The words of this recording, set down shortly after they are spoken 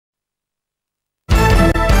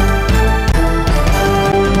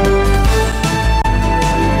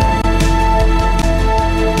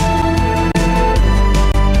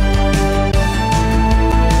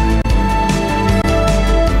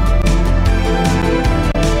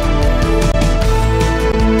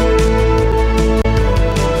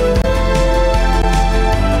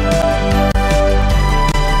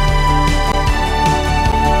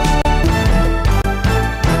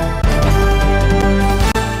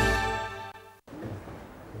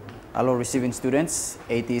Hello, receiving students,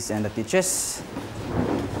 ATs, and the teachers.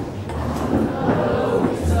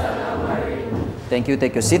 Thank you.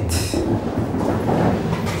 Take your seat.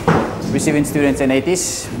 Receiving students and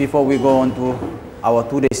ATs, before we go on to our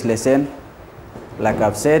today's lesson, like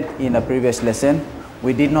I've said in a previous lesson,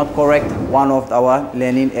 we did not correct one of our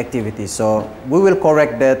learning activities. So we will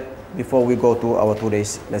correct that before we go to our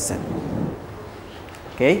today's lesson.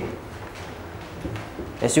 Okay?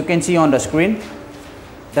 As you can see on the screen,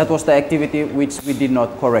 that was the activity which we did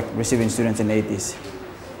not correct, receiving students and ATs.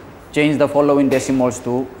 Change the following decimals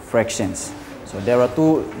to fractions. So there are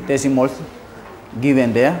two decimals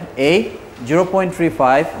given there, A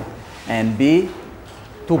 0.35 and B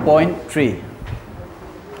 2.3.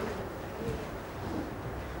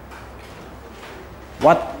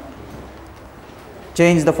 What?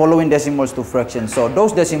 Change the following decimals to fractions. So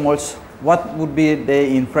those decimals, what would be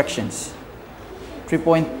they in fractions?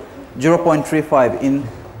 0.35 in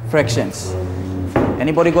fractions.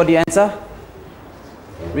 Anybody got the answer?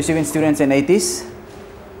 Receiving students and ATs,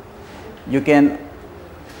 you can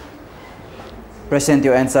present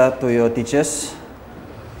your answer to your teachers.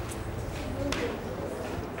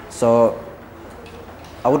 So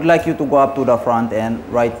I would like you to go up to the front and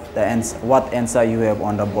write the answer, what answer you have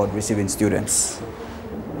on the board, receiving students.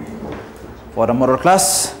 For the model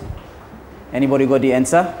class, anybody got the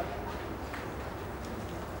answer?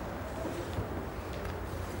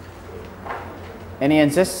 Any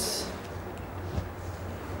answers?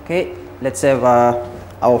 Okay, let's have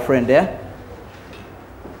our friend there.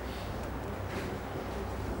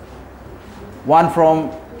 One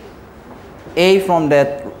from A from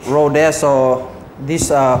that row there. So this,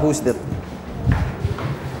 who's that?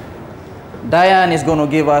 Diane is going to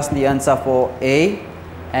give us the answer for A,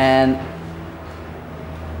 and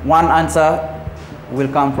one answer will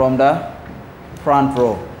come from the front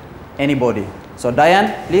row. Anybody? So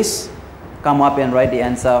Diane, please come up and write the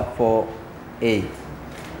answer for A.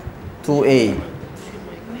 2A.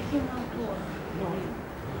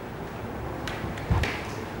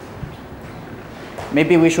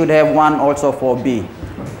 Maybe we should have one also for B.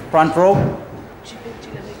 Front row.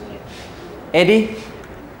 Eddie?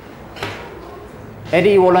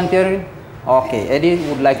 Eddie volunteering? Okay, Eddie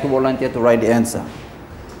would like to volunteer to write the answer.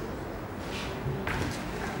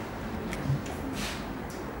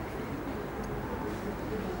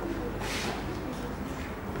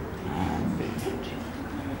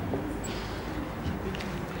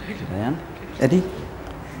 Eddie?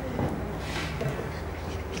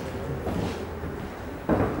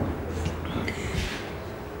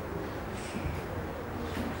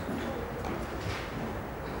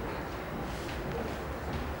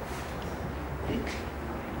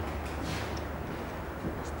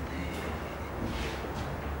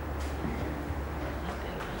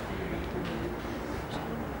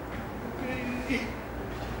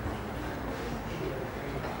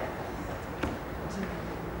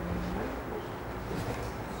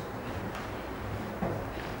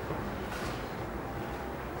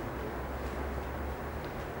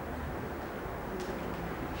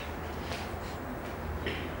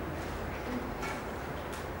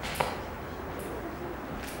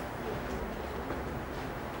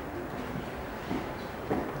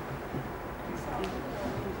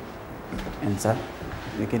 Answer.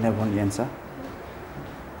 We can have only answer.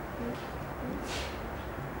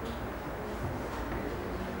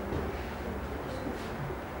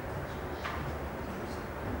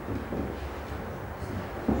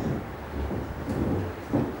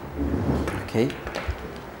 Okay.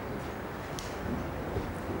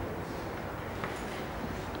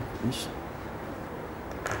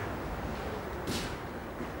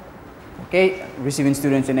 Okay, receiving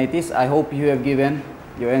students and ATs, I hope you have given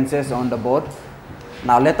your answers on the board.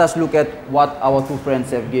 Now let us look at what our two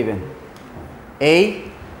friends have given. A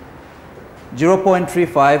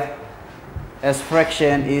 0.35 as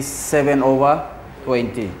fraction is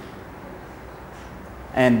 7/20.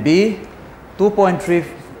 And B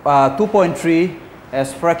 2.3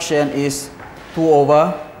 as fraction is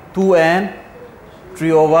 2/2 and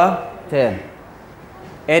 3/10.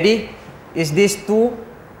 Eddie, is this 2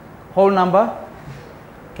 whole number?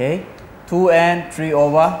 Okay. 2 and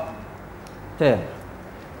 3/10.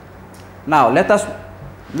 Now let us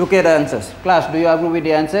look at the answers. Class, do you agree with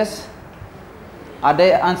the answers? Are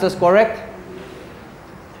the answers correct?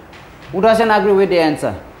 Who doesn't agree with the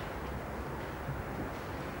answer?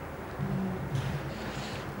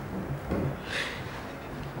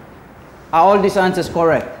 Are all these answers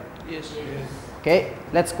correct? Yes. Okay,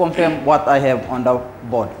 let's confirm what I have on the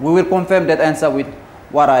board. We will confirm that answer with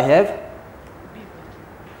what I have.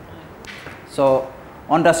 So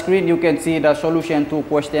On the screen, you can see the solution to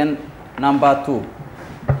question number 2.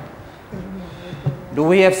 Do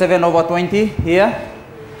we have 7 over 20 here?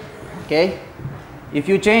 Okay. If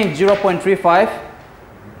you change 0.35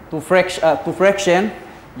 to fraction,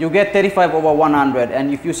 you get 35 over 100.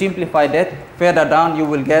 And if you simplify that, further down, you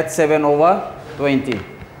will get 7 over 20.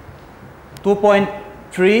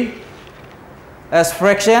 2.3 as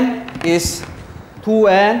fraction is 2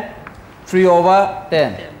 and 3 over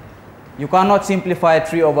 10. You cannot simplify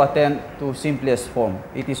 3 over 10 to simplest form.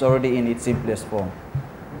 It is already in its simplest form.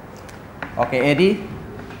 Okay, Eddie.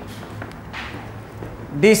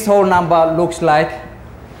 This whole number looks like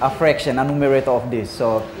a fraction, a numerator of this.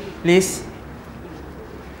 So please,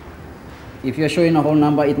 if you're showing a whole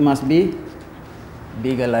number, it must be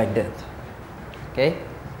bigger like that. Okay?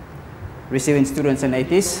 Receiving students and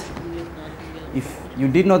 80s. If you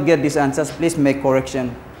did not get these answers, please make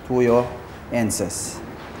correction to your answers.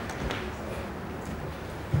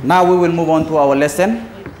 Now we will move on to our lesson.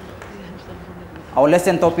 Our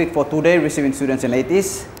lesson topic for today, receiving students and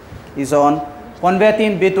 80s, is on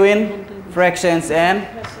converting between fractions and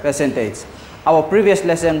percentage. Our previous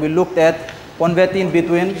lesson, we looked at converting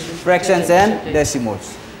between fractions and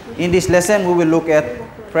decimals. In this lesson, we will look at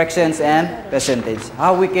fractions and percentage.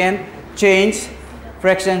 How we can change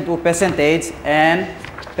fraction to percentage and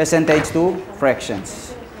percentage to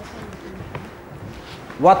fractions.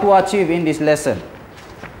 What to achieve in this lesson?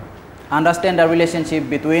 Understand the relationship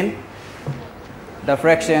between the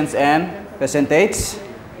fractions and percentage,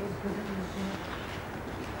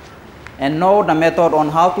 and know the method on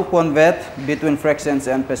how to convert between fractions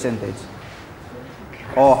and percentage,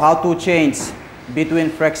 or how to change between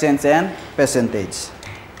fractions and percentage.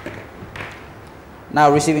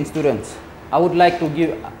 Now, receiving students, I would like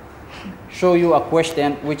to show you a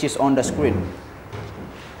question which is on the screen.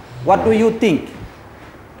 What do you think?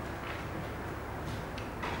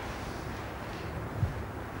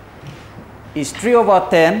 Is 3 over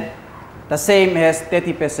 10 the same as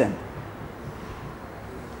 30%?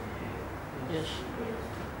 Yes.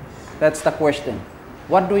 That's the question.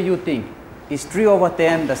 What do you think? Is 3 over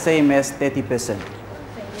 10 the same as 30%?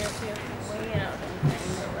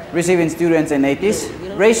 Receiving students and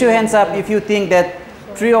 80s, raise your hands up if you think that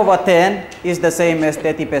 3 over 10 is the same as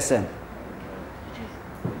 30%.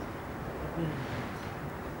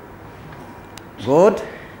 Good.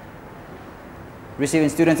 Receiving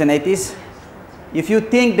students and 80s, if you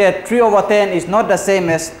think that 3 over 10 is not the same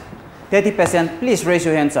as 30%, please raise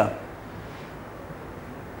your hands up.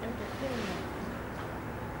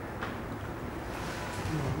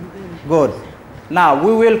 Good. Now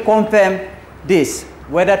we will confirm this,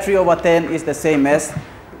 whether 3 over 10 is the same as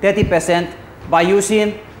 30%, by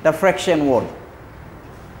using the fraction word.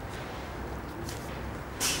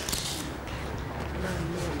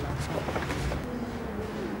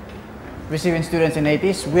 Receiving students in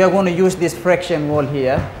 80s, we are going to use this fraction word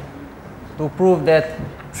here to prove that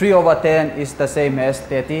 3 over 10 is the same as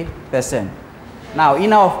 30%. Now,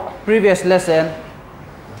 in our previous lesson,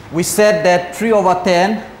 we said that 3 over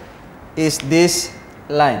 10 is this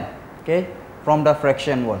line, okay, from the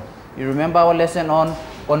fraction word. You remember our lesson on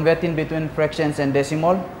converting between fractions and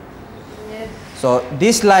decimal? Yes. So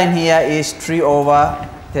this line here is 3 over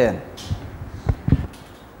 10.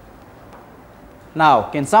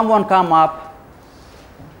 Now, can someone come up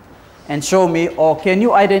and show me, or can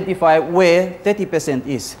you identify where 30%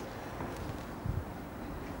 is?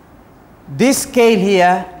 This scale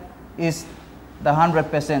here is the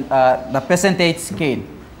 100%, the percentage scale,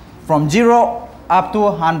 from 0 up to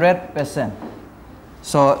 100%.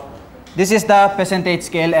 So this is the percentage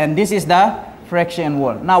scale, and this is the fraction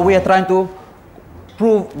word. Now we are trying to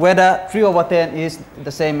prove whether 3 over 10 is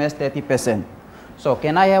the same as 30%. So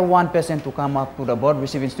can I have one person to come up to the board?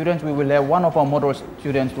 Receiving students, we will have one of our model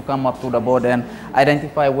students to come up to the board and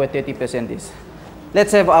identify where 30% is.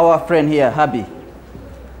 Let's have our friend here, Habi.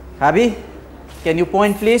 Habi, can you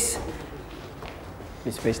point, please?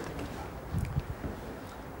 Please face.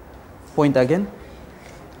 Point again.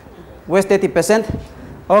 Where's 30%?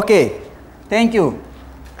 Okay, thank you.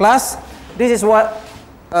 Class, this is what,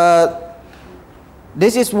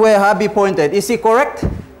 this is where Habi pointed. Is he correct?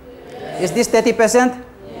 Is this 30%?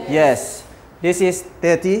 Yes. This is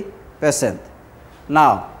 30%.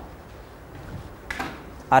 Now,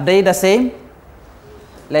 are they the same?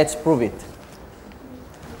 Let's prove it.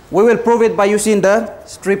 We will prove it by using the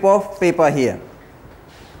strip of paper here.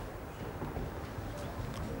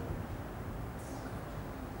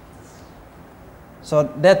 So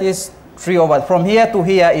that is 3 over, from here to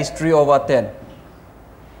here is 3 over 10.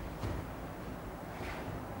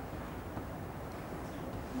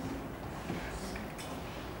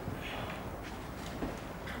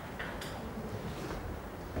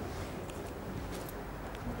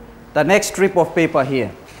 the next strip of paper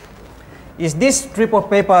here. Is this strip of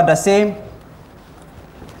paper the same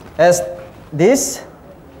as this?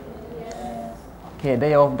 Yes. Okay,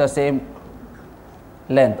 they are of the same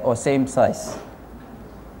length or same size.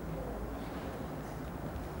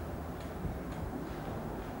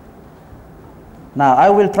 Now I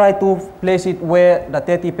will try to place it where the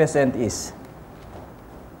 30% is.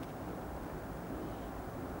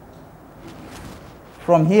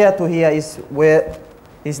 From here to here is where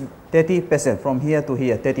is 30%. From here to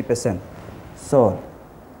here, 30%. So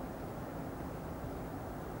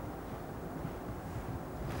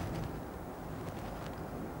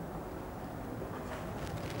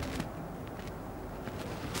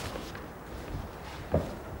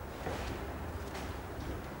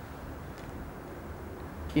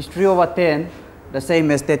is 3/10 the same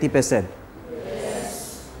as 30%?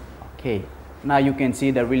 Yes. Okay, now you can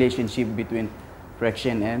see the relationship between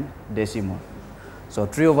fraction and decimal. So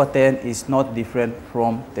 3/10 is not different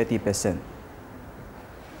from 30%.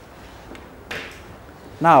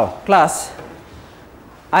 Now, class,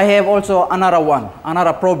 I have also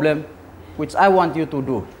another problem which I want you to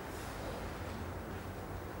do.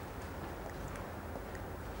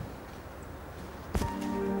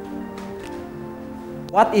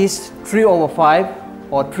 What is 3/5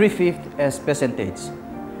 or 3/5 as percentage?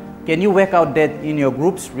 Can you work out that in your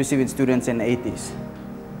groups, receiving students and ATs?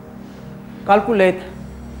 Calculate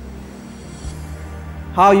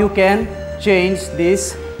how you can change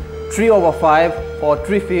this 3/5 or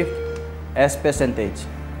 3/5 as percentage.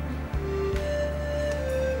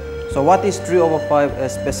 So what is 3/5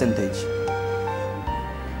 as percentage?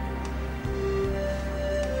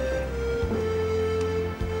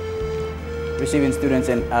 Receiving students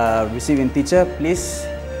and receiving teacher, please,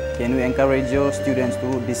 can you encourage your students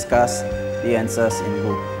to discuss the answers in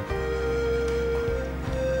group?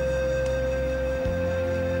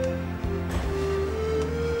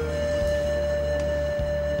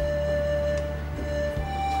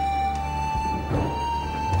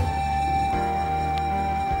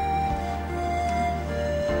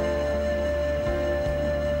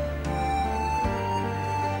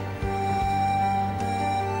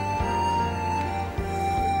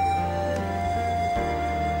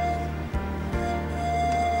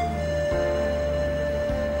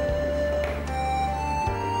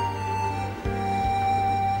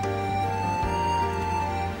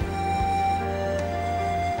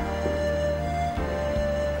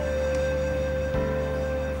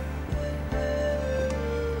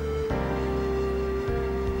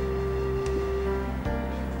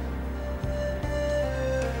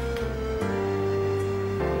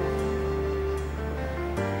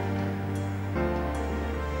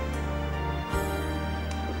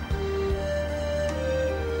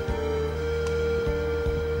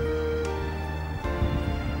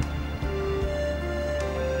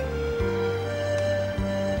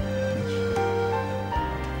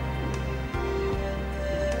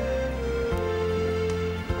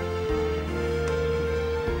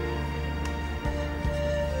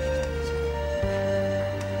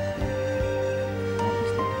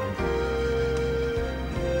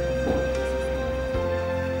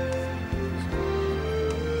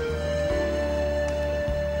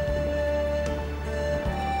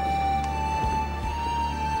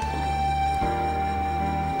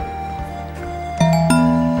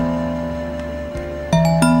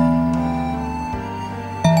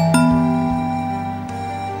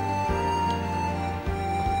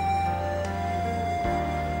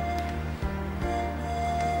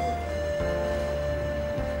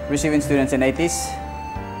 Receiving students and ATs,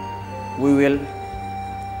 we will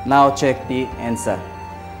now check the answer.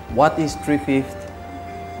 What is 3/5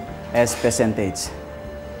 as percentage?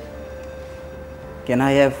 Can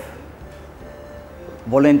I have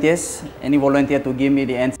volunteers? Any volunteer to give me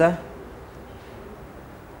the answer?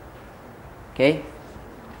 Okay.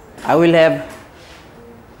 I will have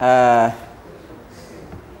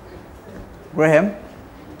Graham.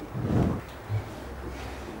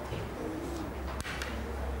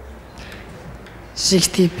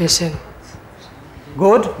 60%.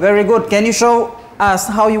 Good, very good. Can you show us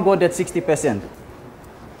how you got that 60%?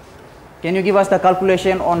 Can you give us the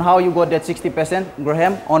calculation on how you got that 60%,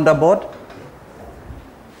 Graham, on the board?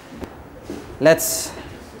 Let's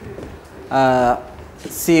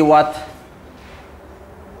see what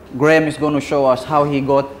Graham is going to show us, how he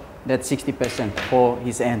got that 60% for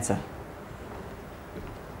his answer.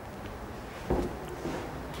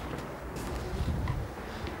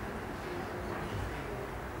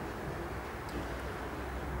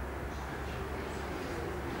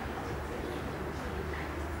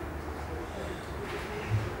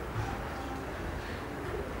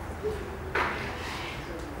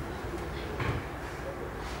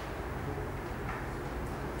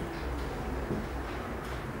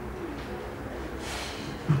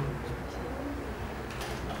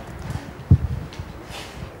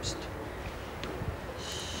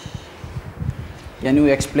 Can you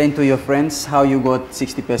explain to your friends how you got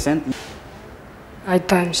 60%? I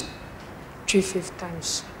times 3/5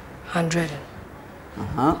 times 100.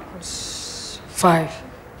 It's 5.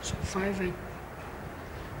 So 5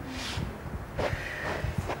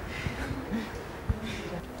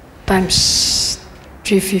 times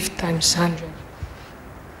 3/5 times 100.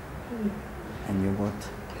 And you got?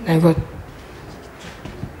 I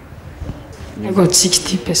got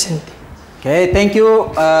 60%. Okay, thank you,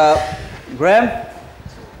 Graham.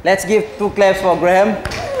 Let's give 2 claps for Graham.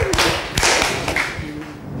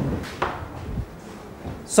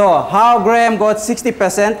 So, how Graham got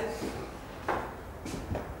 60%?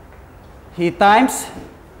 He times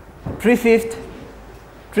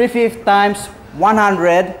 3/5 times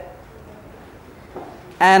 100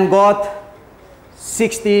 and got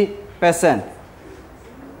 60%.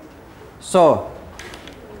 So,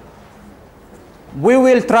 we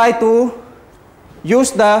will try to use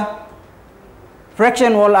the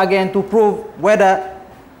fraction wall again to prove whether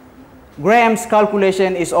Graham's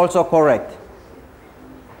calculation is also correct.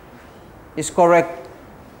 Is correct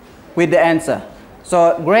with the answer.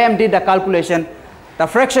 So Graham did the calculation. The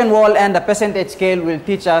fraction wall and the percentage scale will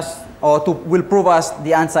teach us or will prove us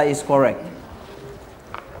the answer is correct.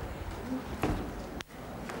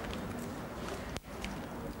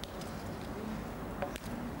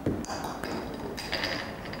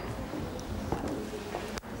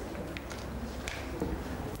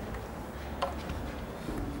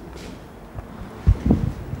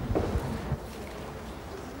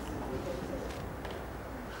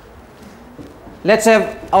 Let's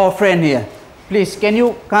have our friend here. Please, can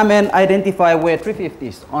you come and identify where 3/5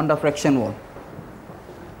 is on the fraction wall?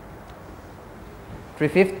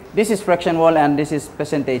 3/5? This is fraction wall and this is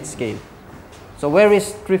percentage scale. So where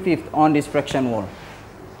is 3/5 on this fraction wall?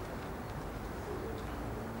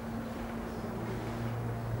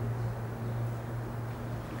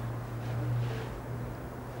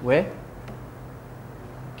 Where?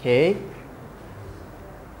 Okay.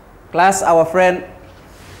 Class, our friend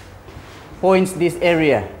points this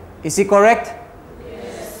area. Is he correct?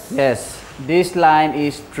 Yes. Yes. This line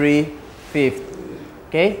is 3/5.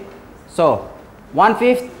 Okay. So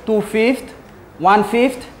 1/5, 2/5,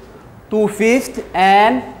 1/5, 2/5,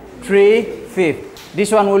 and 3/5. This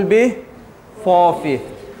one will be 4/5.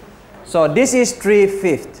 So this is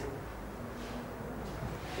 3/5.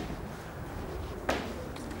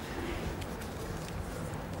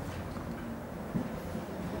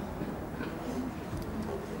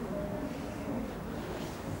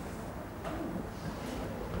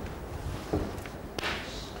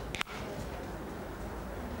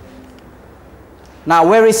 Now,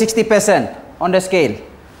 where is 60% on the scale?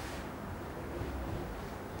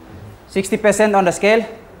 60% on the scale.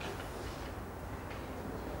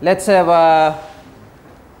 Let's have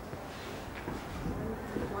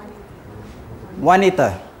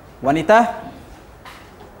Juanita. Juanita?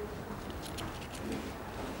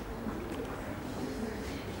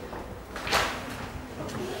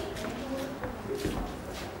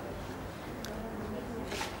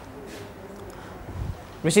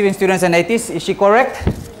 Receiving students and 80s, is she correct?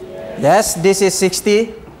 Yes, this is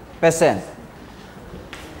 60%.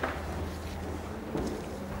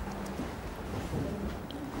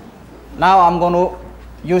 Now I'm going to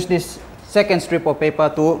use this second strip of paper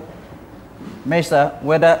to measure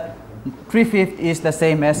whether 3/5 is the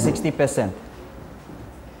same as 60%.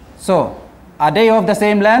 So, are they of the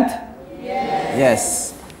same length? Yes.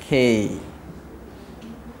 Yes. Okay.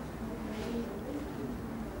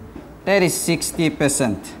 That is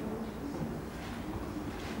 60%.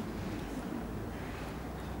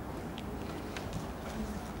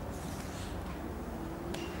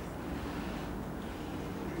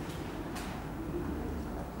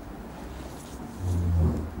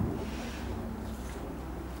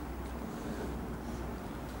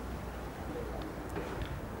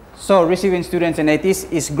 So, receiving students and 80s,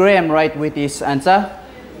 is Graham right with his answer?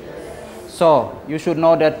 Yes. So, you should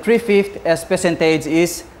know that 3/5 as percentage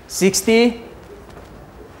is 60.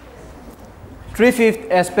 3/5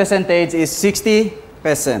 as percentage is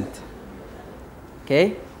 60%.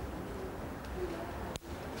 Okay.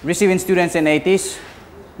 Receiving students and 80s,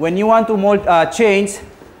 when you want to change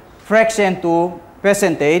fraction to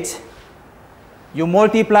percentage, you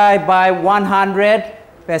multiply by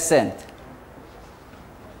 100%.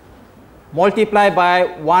 Multiply by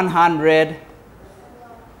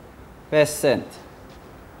 100%.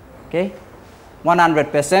 Okay.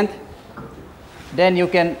 100%. Then you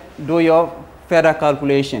can do your further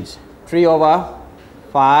calculations.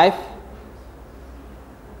 3/5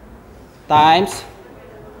 times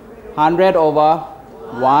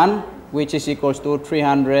 100/1, which is equals to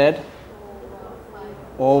 300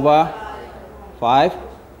 over 5,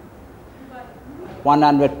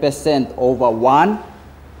 100% over 1,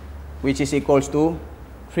 which is equals to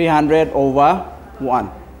 300 over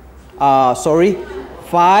 1.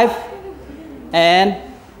 5, and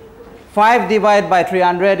 5 divided by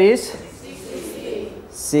 300 is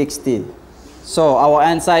 60. So our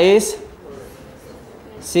answer is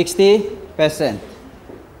 60%.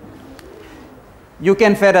 You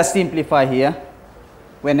can further simplify here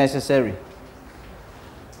when necessary,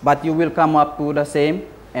 but you will come up to the same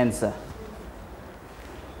answer.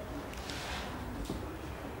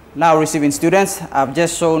 Now, receiving students, I've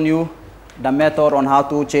just shown you the method on how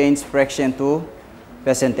to change fraction to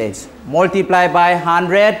percentage. Multiply by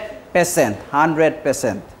 100%.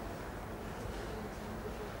 100%.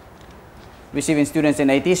 Receiving students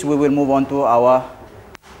and 80s, we will move on to our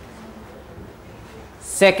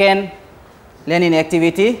second learning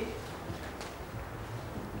activity.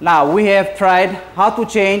 Now, we have tried how to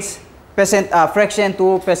change fraction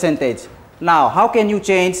to percentage. Now, how can you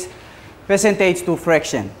change percentage to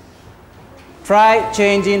fraction? Try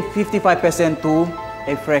changing 55% to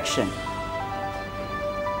a fraction.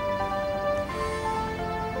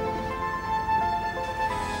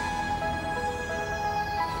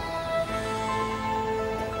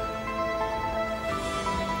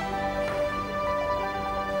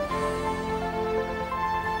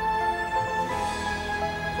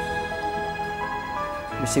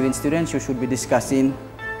 Receiving students, you should be discussing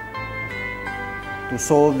to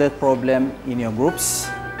solve that problem in your groups.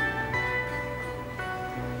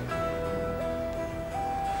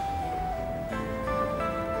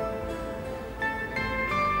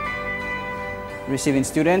 Receiving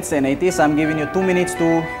students and 80s, I'm giving you 2 minutes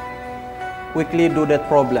to quickly do that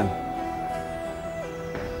problem.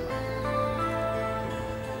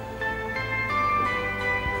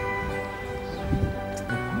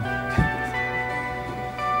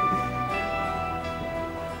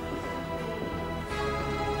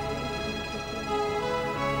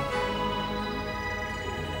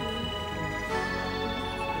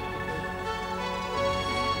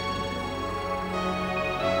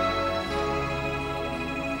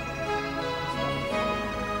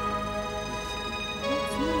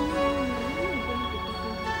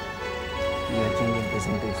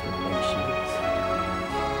 Percentage to fraction.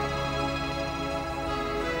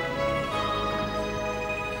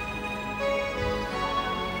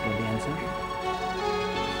 What the answer?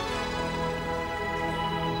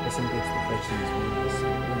 Percentage to fraction is always, you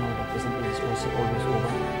know, the percentage is also always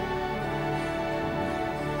over.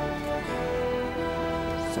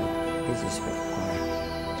 So this is correct,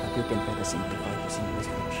 but you can better simplify this in this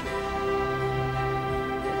fraction.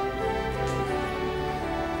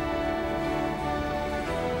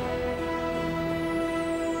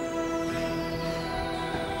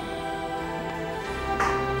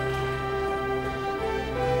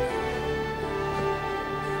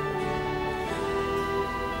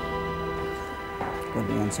 Got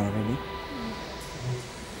the answer already?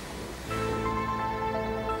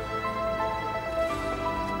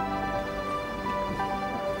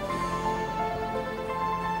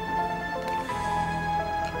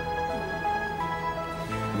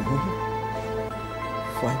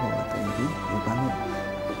 Five over 20, you cannot.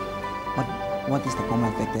 What is the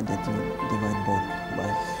common factor that you divide both by?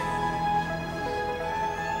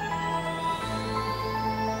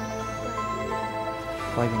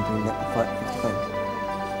 5 into 55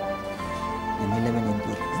 and 11 into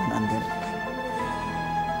 100.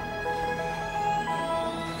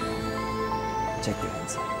 Check your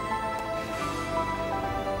answer.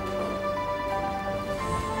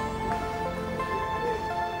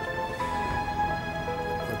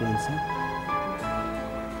 What the answer?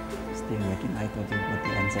 Still making. I thought you got the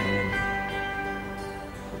answer already.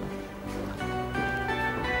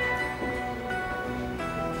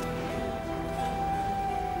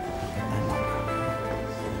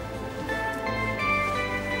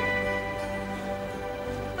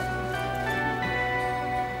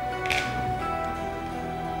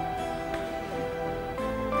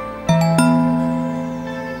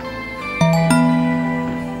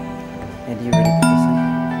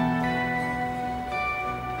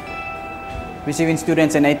 Receiving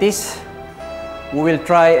students and 80s, we will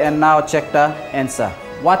try and now check the answer.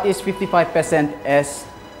 What is 55% as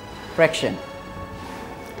fraction?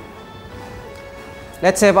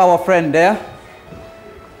 Let's have our friend there.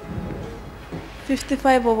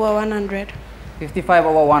 55 over 100. 55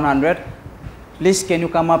 over 100. Please, can you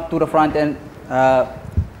come up to the front and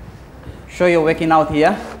show your working out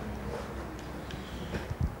here?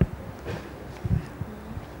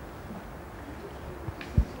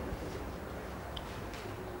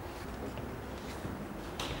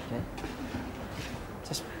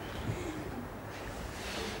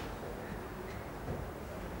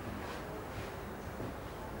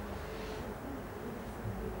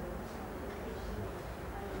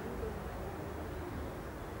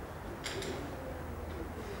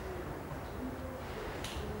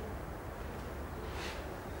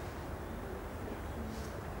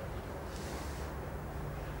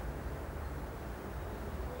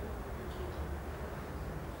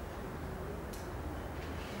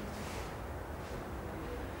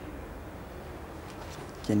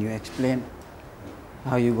 Can you explain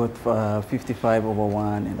how you got 55 over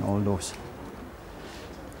 1 and all those?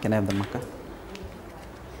 Can I have the marker?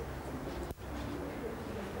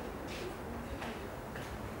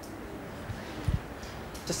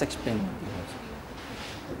 Just explain.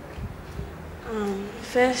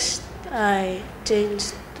 First, I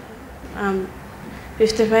changed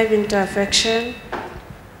 55 into a fraction,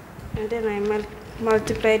 and then I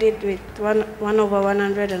multiplied it with 1 over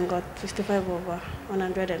 100 and got 55 over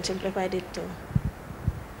 100 and simplified it to,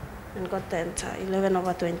 and got the answer 11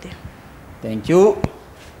 over 20. Thank you.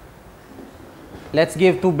 Let's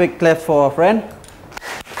give 2 big claps for our friend.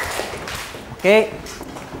 Okay.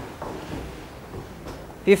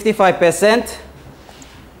 55%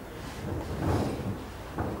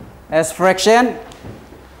 as fraction,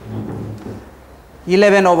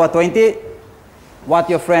 11 over 20.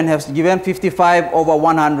 What your friend has given, 55 over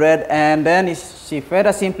 100, and then she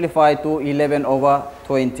further simplified to 11 over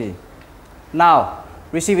 20. Now,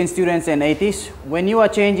 receiving students and 80s, when you are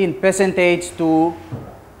changing percentage to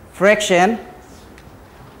fraction,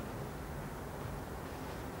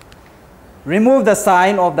 remove the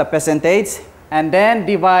sign of the percentage and then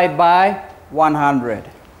divide by 100.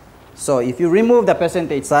 So if you remove the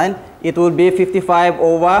percentage sign, it will be 55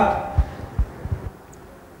 over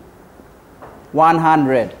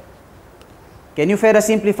 100. Can you further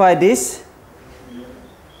simplify this?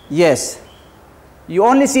 Yes. You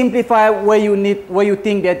only simplify where you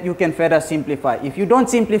think that you can further simplify. If you don't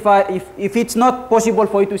simplify, if it's not possible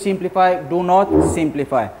for you to simplify, do not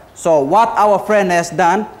simplify. So what our friend has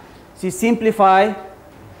done, she simplified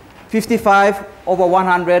 55 over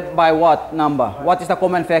 100 by what number? What is the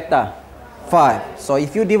common factor? 5. So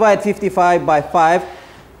if you divide 55 by 5,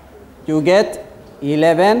 you get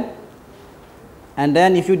 11. And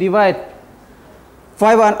then if you divide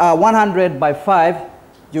 100 by 5,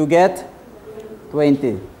 you get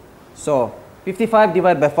 20. So 55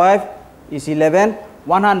 divided by 5 is 11.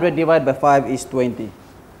 100 divided by 5 is 20.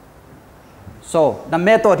 So the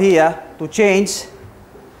method here to change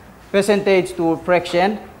percentage to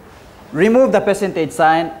fraction, remove the percentage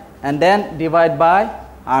sign and then divide by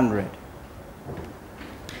 100.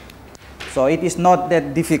 So it is not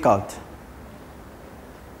that difficult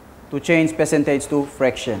to change percentage to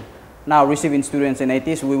fraction. Now, receiving students and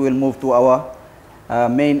 80s, we will move to our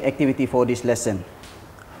main activity for this lesson.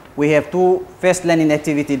 We have 2 first learning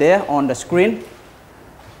activity there on the screen.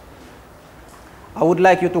 I would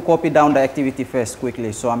like you to copy down the activity first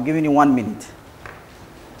quickly, so I'm giving you 1 minute.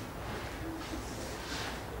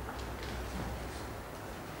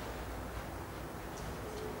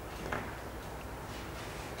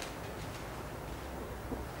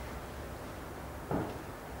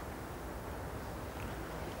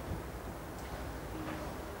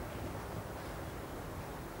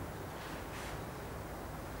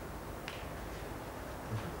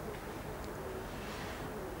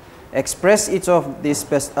 Express each of these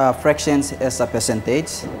fractions as a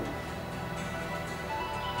percentage.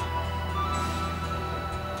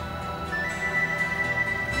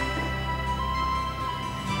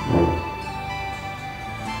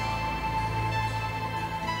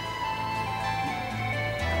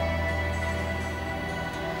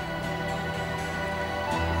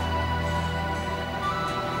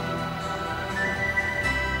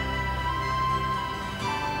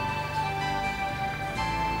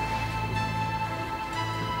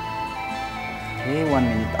 Okay, 1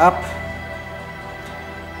 minute up.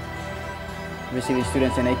 Receiving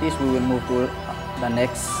students and 80s, we will move to the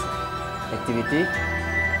next activity.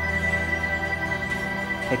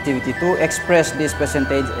 Activity 2, express this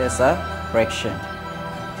percentage as a fraction.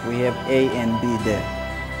 We have A and B there.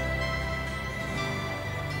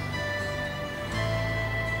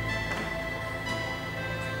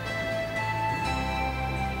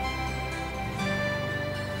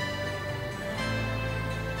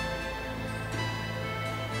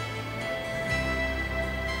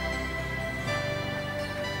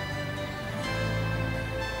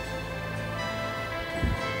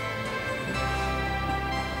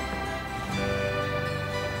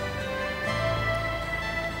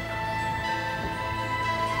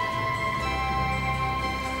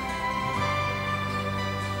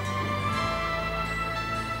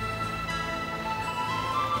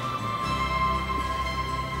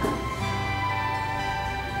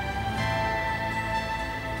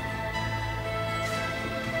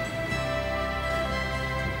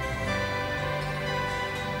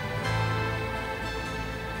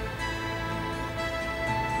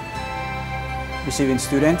 Receiving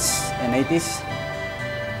students and 80s,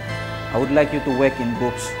 I would like you to work in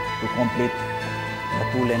groups to complete the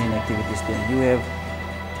 2 learning activities there. You have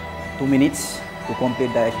 2 minutes to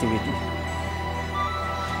complete the activity.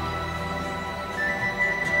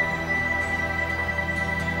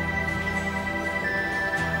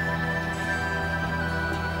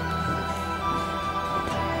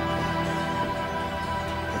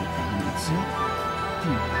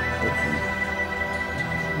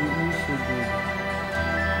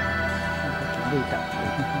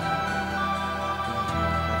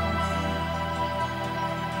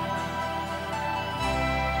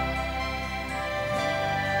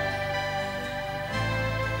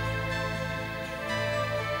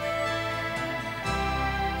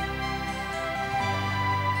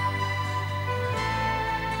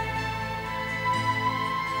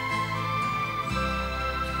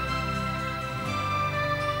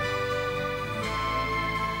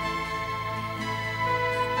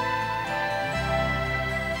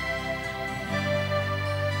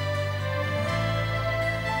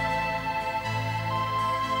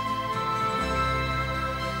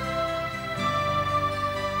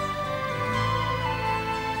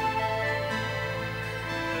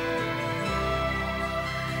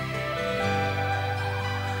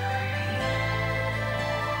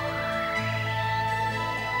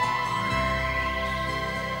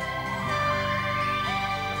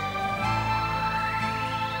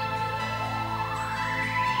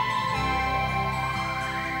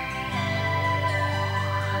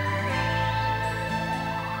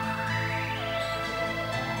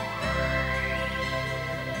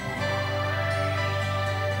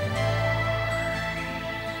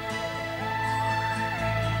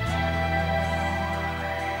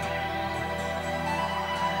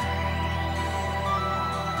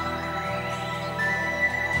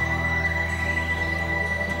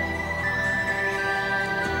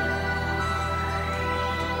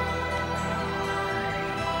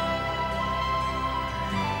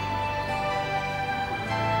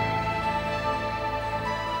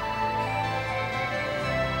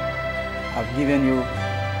 I've given you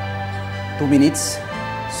 2 minutes,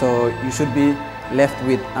 so you should be left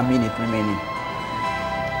with a minute remaining.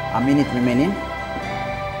 A minute remaining.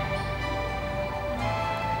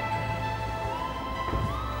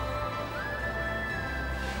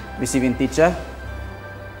 Receiving teacher.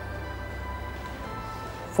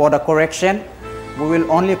 For the correction, we will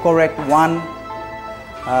only correct one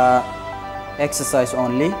exercise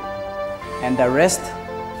only, and the rest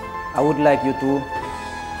I would like you to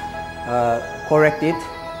correct it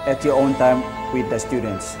at your own time with the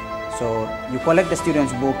students. So you collect the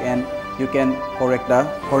students' book and you can correct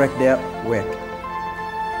their work.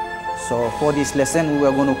 So for this lesson, we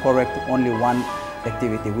are going to correct only one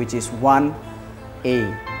activity, which is 1A.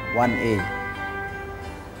 1A.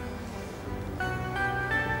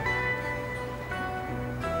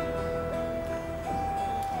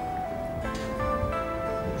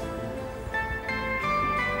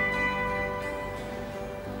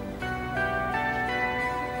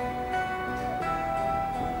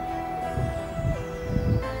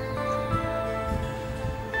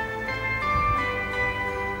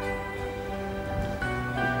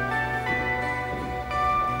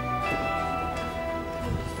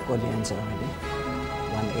 Got the answer already.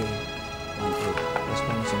 1A, 1A.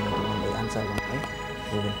 Explanation of 1A, answer 1A.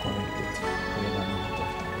 We will correct it. We will run out of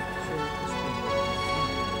time.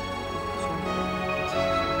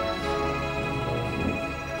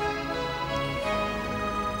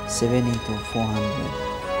 7 into 400.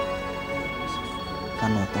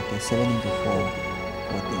 Cannot, okay. 7 into 4.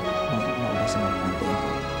 What is no decimal point.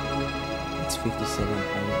 It's 57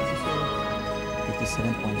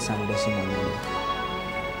 point some decimal.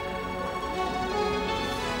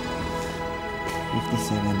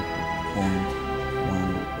 57.1414%.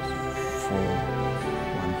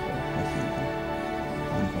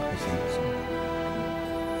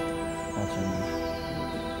 What's your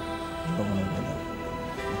name?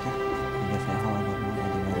 Okay. Because how I got my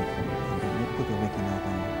divided from it. You put your waking out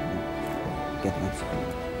and get answer.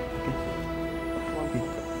 Okay.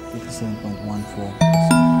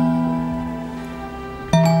 57.14%.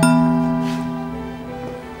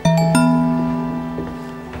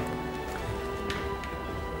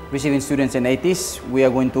 Receiving students and 80s, we are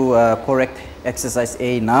going to correct exercise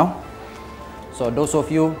A now. So those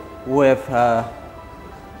of you who have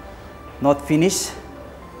not finished,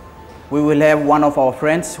 we will have one of our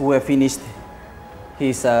friends who have finished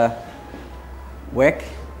his work.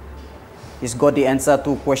 He's got the answer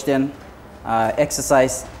to question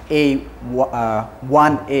exercise A,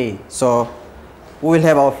 1A. So we will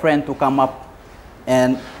have our friend to come up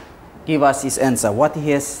and give us his answer, what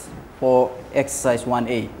he has for exercise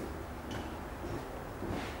 1A.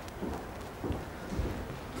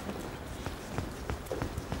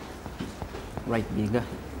 write bigger,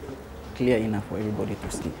 clear enough for everybody to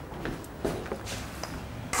see.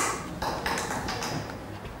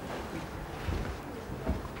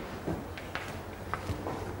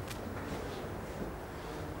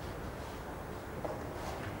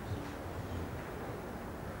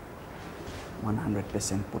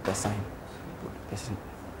 %, put a sign. Put percent.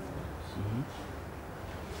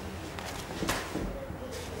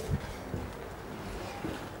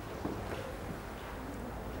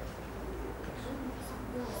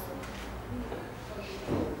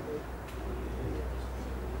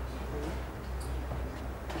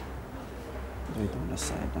 Do it on the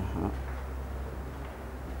side.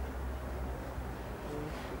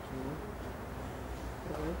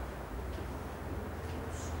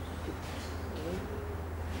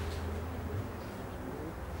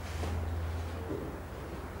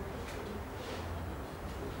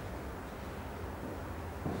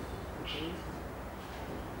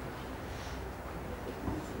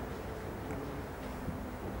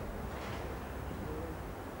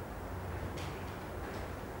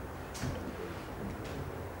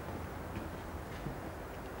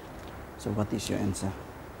 So what is your answer?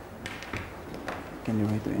 Can you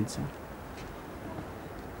write the answer?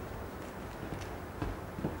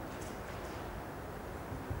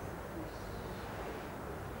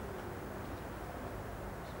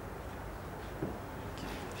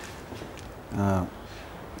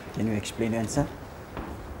 Can you explain the answer?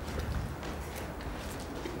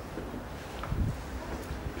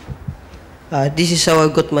 This is how I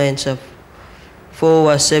got my answer. 4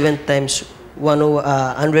 over 7 times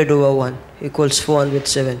 100 over 1 equals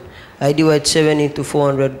 407. I divide 7 into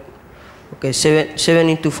 400. Okay, 7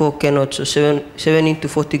 into 4 cannot, so 7 into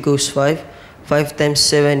 40 goes 5. 5 times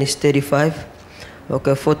 7 is 35.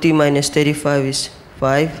 Okay, 40 minus 35 is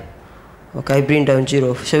 5. Okay, I bring down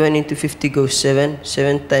 0. 7 into 50 goes 7.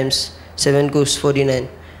 7 times 7 goes 49.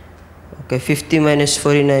 Okay, 50 minus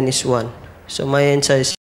 49 is 1. So my answer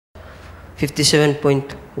is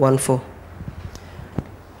 57.14.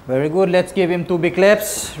 Very good. Let's give him 2 big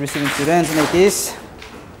claps. Receiving students, like this.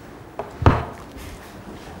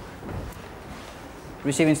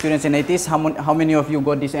 Receiving students in 80s, how many of you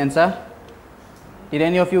got this answer? Did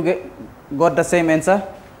any of you got the same answer?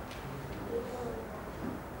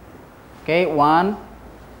 Okay, 1.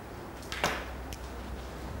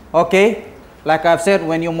 Okay, like I've said,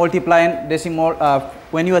 when you multiply decimal,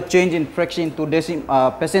 when you are changing fraction to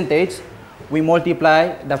percentage, we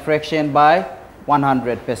multiply the fraction by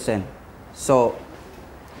 100%. So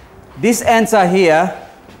this answer here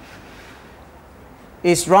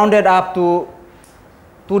is rounded up to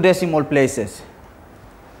 2 decimal places.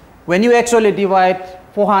 When you actually divide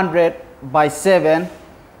 400 by 7,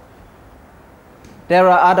 there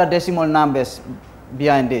are other decimal numbers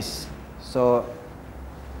behind this. So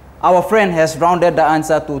our friend has rounded the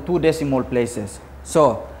answer to 2 decimal places.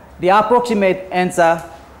 So the approximate answer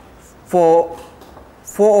for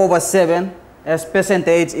 4 over 7 as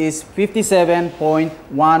percentage is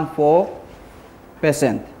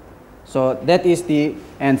 57.14%. So that is the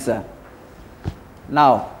answer.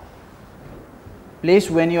 Now,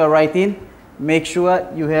 please, when you are writing, make sure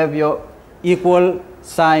you have your equal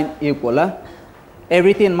sign equal.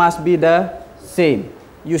 Everything must be the same.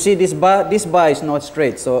 You see this bar is not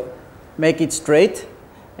straight, so make it straight,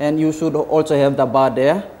 and you should also have the bar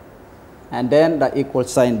there, and then the equal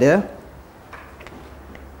sign there.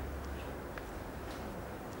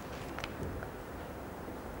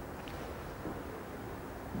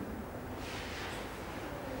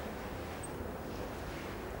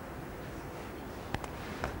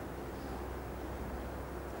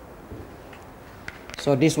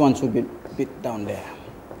 So this one should be a bit down there.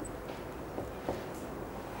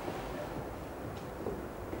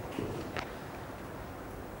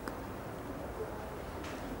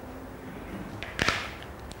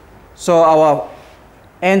 So our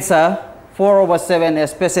answer 4 over 7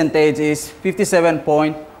 as percentage is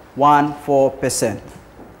 57.14%.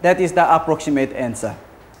 That is the approximate answer.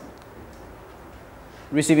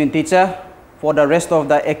 Receiving teacher, for the rest of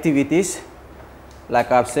the activities,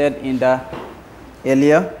 like I've said in the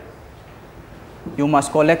earlier, you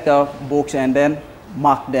must collect the books and then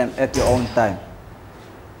mark them at your own time.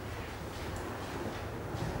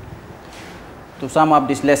 To sum up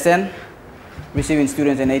this lesson, receiving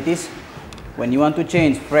students and 80s, when you want to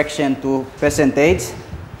change fraction to percentage,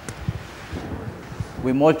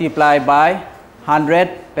 we multiply by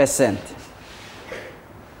 100%.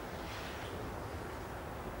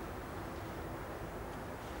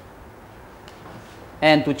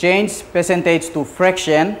 And to change percentage to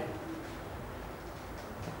fraction,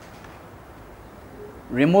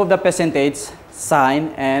 remove the percentage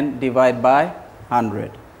sign and divide by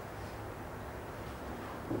 100.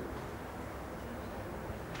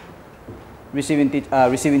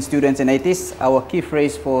 Receiving students and ITs, our key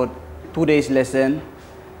phrase for today's lesson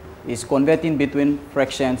is converting between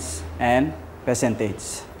fractions and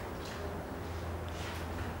percentage.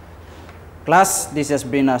 Class, this has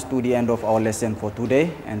bring us to the end of our lesson for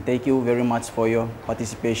today, and thank you very much for your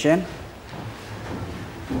participation.